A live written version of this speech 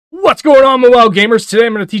What's going on, mobile gamers? Today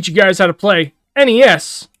I'm going to teach you guys how to play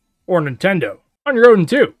NES or Nintendo on your Odin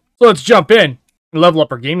 2. So let's jump in and level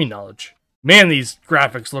up our gaming knowledge. Man, these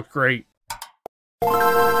graphics look great.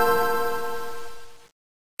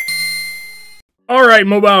 Alright,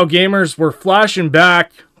 mobile gamers, we're flashing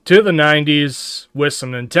back to the 90s with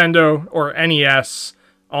some Nintendo or NES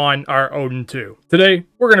on our Odin 2. Today,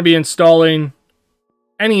 we're going to be installing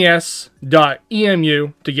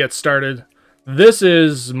NES.EMU to get started. This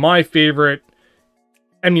is my favorite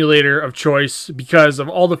emulator of choice because of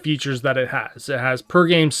all the features that it has. It has per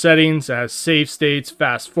game settings, it has save states,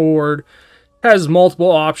 fast forward, has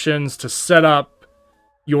multiple options to set up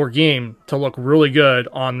your game to look really good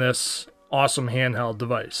on this awesome handheld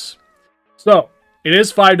device. So, it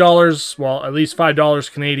is $5, well, at least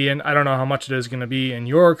 $5 Canadian. I don't know how much it is going to be in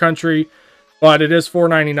your country, but it is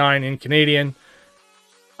 $4.99 in Canadian.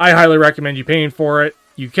 I highly recommend you paying for it.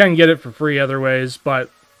 You can get it for free other ways,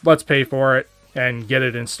 but let's pay for it and get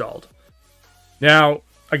it installed. Now,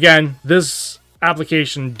 again, this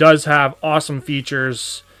application does have awesome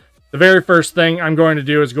features. The very first thing I'm going to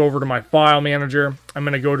do is go over to my file manager. I'm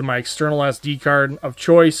going to go to my external SD card of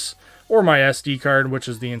choice, or my SD card, which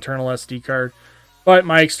is the internal SD card. But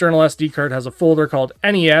my external SD card has a folder called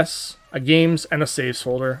NES, a games, and a saves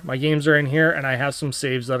folder. My games are in here, and I have some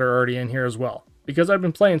saves that are already in here as well, because I've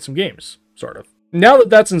been playing some games, sort of. Now that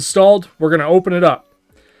that's installed, we're going to open it up.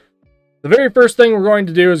 The very first thing we're going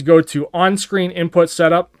to do is go to on-screen input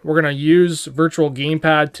setup. We're going to use virtual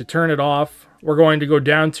gamepad to turn it off. We're going to go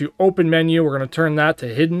down to open menu. We're going to turn that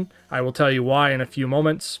to hidden. I will tell you why in a few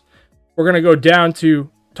moments. We're going to go down to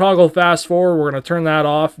toggle fast forward. We're going to turn that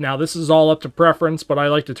off. Now this is all up to preference, but I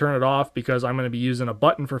like to turn it off because I'm going to be using a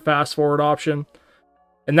button for fast forward option.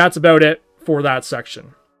 And that's about it for that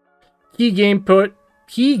section. Key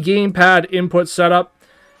gamepad input setup.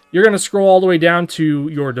 You're going to scroll all the way down to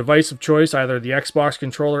your device of choice, either the Xbox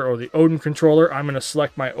controller or the Odin controller. I'm going to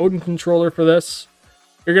select my Odin controller for this.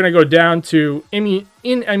 You're going to go down to in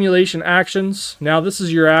emulation actions. Now this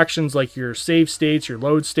is your actions like your save states, your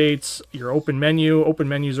load states, your open menu. Open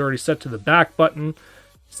menu is already set to the back button.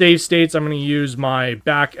 Save states, I'm going to use my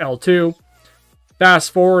back L2.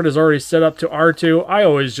 Fast forward is already set up to R2. I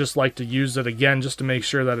always just like to use it again just to make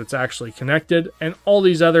sure that it's actually connected. And all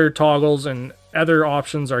these other toggles and other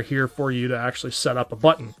options are here for you to actually set up a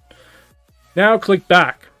button. Now click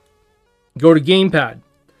back. Go to gamepad.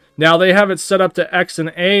 Now they have it set up to X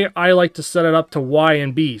and A. I like to set it up to Y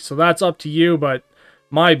and B. So that's up to you, but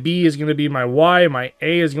my B is going to be my Y, my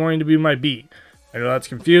A is going to be my B. I know that's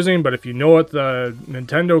confusing, but if you know what the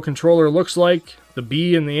Nintendo controller looks like, the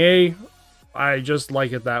B and the A, I just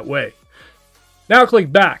like it that way. Now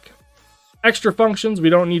click back. Extra functions we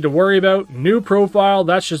don't need to worry about. New profile,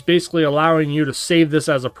 that's just basically allowing you to save this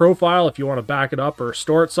as a profile if you want to back it up or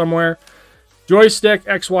store it somewhere. Joystick,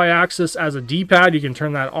 XY axis as a D-pad, you can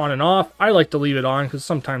turn that on and off. I like to leave it on because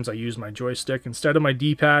sometimes I use my joystick instead of my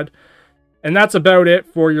D-pad. And that's about it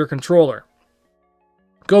for your controller.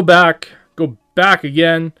 Go back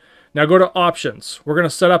again. Now go to options. We're going to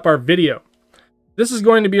set up our video. This is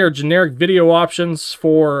going to be our generic video options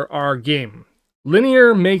for our game.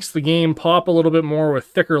 Linear makes the game pop a little bit more with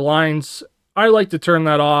thicker lines. I like to turn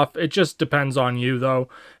that off. It just depends on you, though.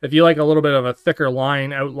 If you like a little bit of a thicker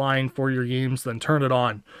outline for your games, then turn it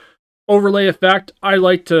on. Overlay effect, I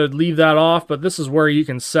like to leave that off, but this is where you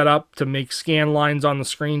can set up to make scan lines on the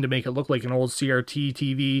screen to make it look like an old CRT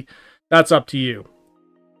TV. That's up to you.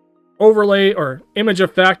 Overlay or image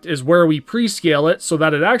effect is where we pre-scale it so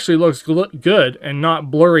that it actually looks good and not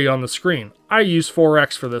blurry on the screen. I use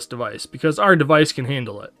 4x for this device because our device can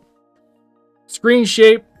handle it. Screen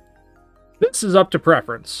shape, this is up to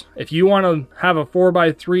preference. If you want to have a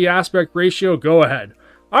 4:3 aspect ratio, go ahead.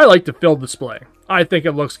 I like to fill display. I think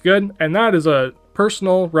it looks good, and that is a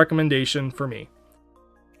personal recommendation for me.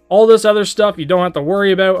 All this other stuff you don't have to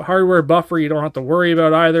worry about. Hardware buffer you don't have to worry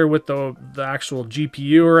about either with the actual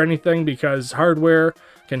GPU or anything because hardware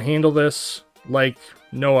can handle this like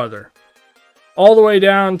no other. All the way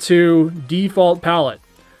down to default palette.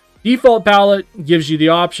 Default palette gives you the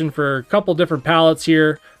option for a couple different palettes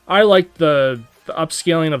here. I like the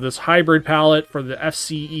upscaling of this hybrid palette for the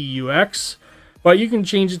FCEUX, but you can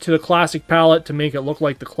change it to the classic palette to make it look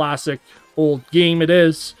like the classic old game it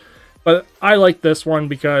is. But I like this one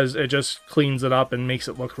because it just cleans it up and makes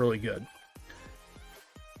it look really good.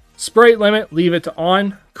 Sprite limit, leave it to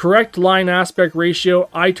on. Correct line aspect ratio,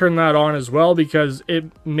 I turn that on as well because it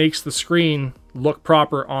makes the screen look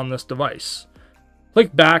proper on this device.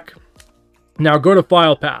 Click back. Now go to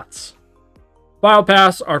file paths. File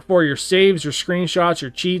paths are for your saves, your screenshots, your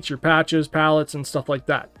cheats, your patches, palettes, and stuff like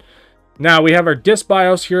that. Now we have our disk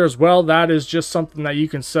BIOS here as well. That is just something that you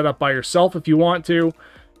can set up by yourself if you want to.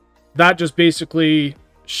 That just basically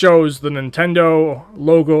shows the Nintendo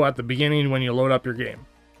logo at the beginning when you load up your game.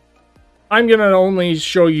 I'm going to only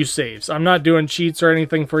show you saves. I'm not doing cheats or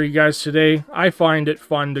anything for you guys today. I find it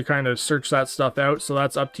fun to kind of search that stuff out, so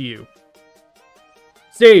that's up to you.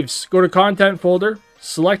 Saves. Go to Content folder,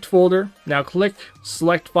 select folder. Now click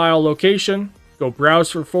Select File Location. Go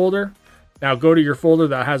Browse for folder. Now go to your folder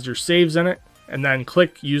that has your saves in it, and then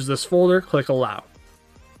click Use this folder, click Allow.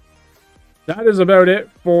 That is about it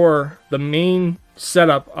for the main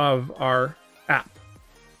setup of our app,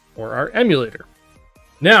 or our emulator.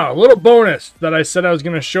 Now, a little bonus that I said I was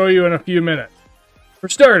going to show you in a few minutes. For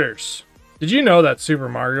starters, did you know that Super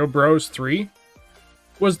Mario Bros. 3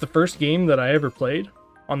 was the first game that I ever played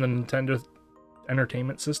on the Nintendo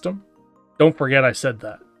Entertainment System? Don't forget I said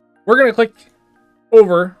that. We're going to click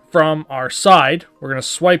over from our side. We're going to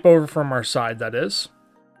swipe over from our side, that is.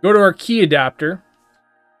 Go to our key adapter.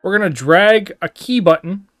 We're going to drag a key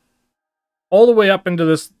button all the way up into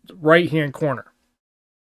this right-hand corner.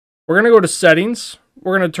 We're going to go to Settings.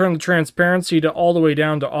 We're going to turn the transparency to all the way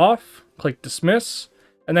down to off. Click Dismiss.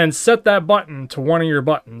 And then set that button to one of your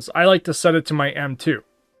buttons. I like to set it to my M2.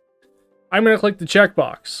 I'm going to click the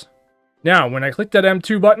checkbox. Now, when I click that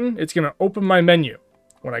M2 button, it's going to open my menu.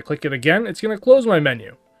 When I click it again, it's going to close my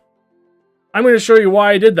menu. I'm going to show you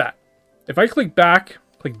why I did that. If I click back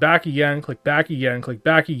again, click back again, click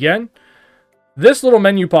back again, this little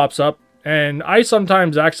menu pops up, and I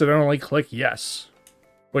sometimes accidentally click yes,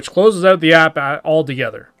 which closes out the app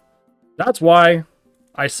altogether. That's why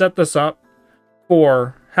I set this up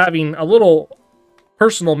for having a little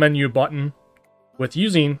personal menu button with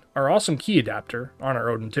using our awesome key adapter on our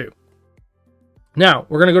Odin 2. Now,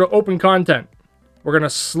 we're going to go to Open Content. We're going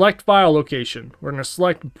to select File Location. We're going to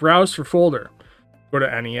select Browse for Folder. Go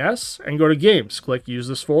to NES and go to Games. Click Use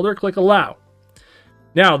this folder. Click Allow.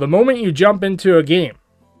 Now, the moment you jump into a game,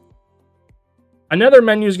 another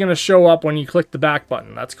menu is going to show up when you click the back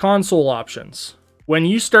button. That's Console Options. When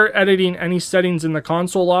you start editing any settings in the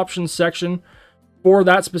Console Options section for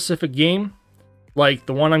that specific game, like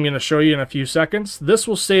the one I'm going to show you in a few seconds, this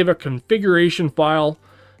will save a configuration file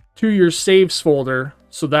to your saves folder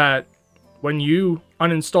so that when you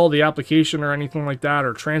uninstall the application or anything like that,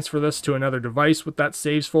 or transfer this to another device with that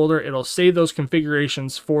saves folder, it'll save those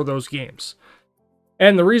configurations for those games.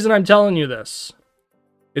 And the reason I'm telling you this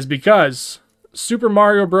is because Super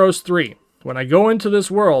Mario Bros. 3, when I go into this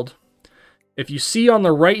world, if you see on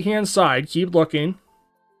the right-hand side, keep looking,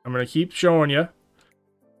 I'm going to keep showing you,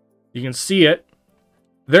 you can see it.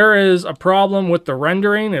 There is a problem with the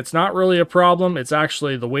rendering. It's not really a problem. It's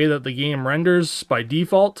actually the way that the game renders by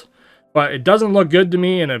default. But it doesn't look good to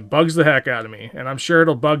me, and it bugs the heck out of me. And I'm sure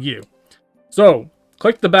it'll bug you. So,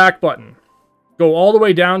 click the back button. Go all the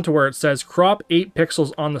way down to where it says crop 8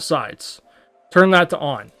 pixels on the sides. Turn that to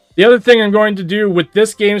on. The other thing I'm going to do with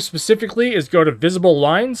this game specifically is go to Visible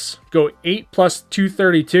Lines. Go 8 plus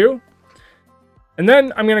 232. And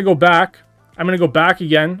then I'm going to go back. I'm going to go back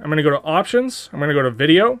again. I'm going to go to Options. I'm going to go to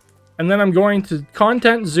Video. And then I'm going to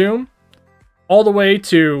Content Zoom all the way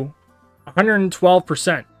to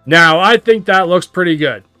 112%. Now, I think that looks pretty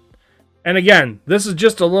good. And again, this is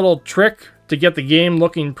just a little trick to get the game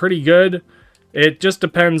looking pretty good. It just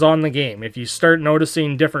depends on the game. If you start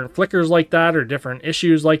noticing different flickers like that or different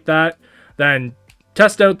issues like that, then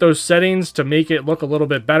test out those settings to make it look a little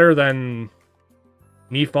bit better than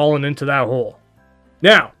me falling into that hole.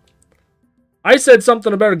 Now, I said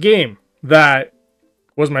something about a game that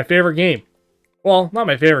was my favorite game. Well, not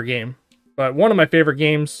my favorite game, but one of my favorite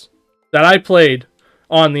games that I played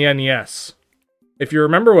on the NES. If you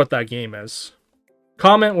remember what that game is,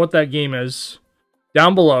 comment what that game is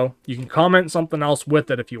down below. You can comment something else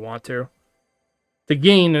with it if you want to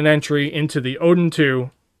gain an entry into the Odin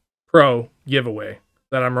 2 Pro giveaway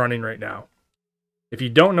that I'm running right now. If you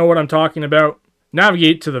don't know what I'm talking about,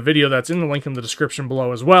 navigate to the video that's in the link in the description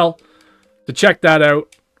below as well to check that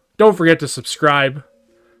out. Don't forget to subscribe,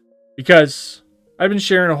 because I've been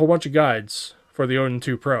sharing a whole bunch of guides for the Odin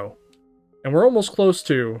 2 Pro. And we're almost close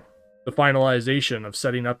to the finalization of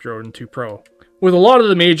setting up your Odin 2 Pro with a lot of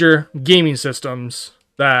the major gaming systems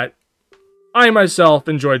that I myself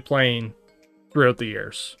enjoyed playing throughout the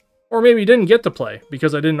years. Or maybe didn't get to play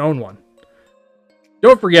because I didn't own one.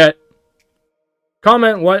 Don't forget,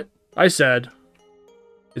 comment what I said.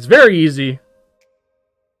 It's very easy,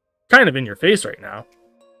 kind of in your face right now,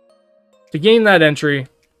 to gain that entry.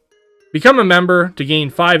 Become a member to gain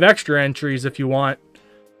 5 extra entries if you want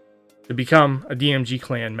to become a DMG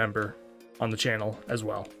Clan member on the channel as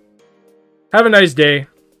well. Have a nice day.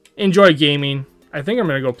 Enjoy gaming. I think I'm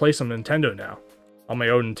going to go play some Nintendo now on my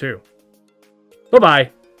Odin 2.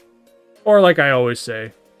 Bye-bye. Or like I always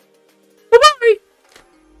say,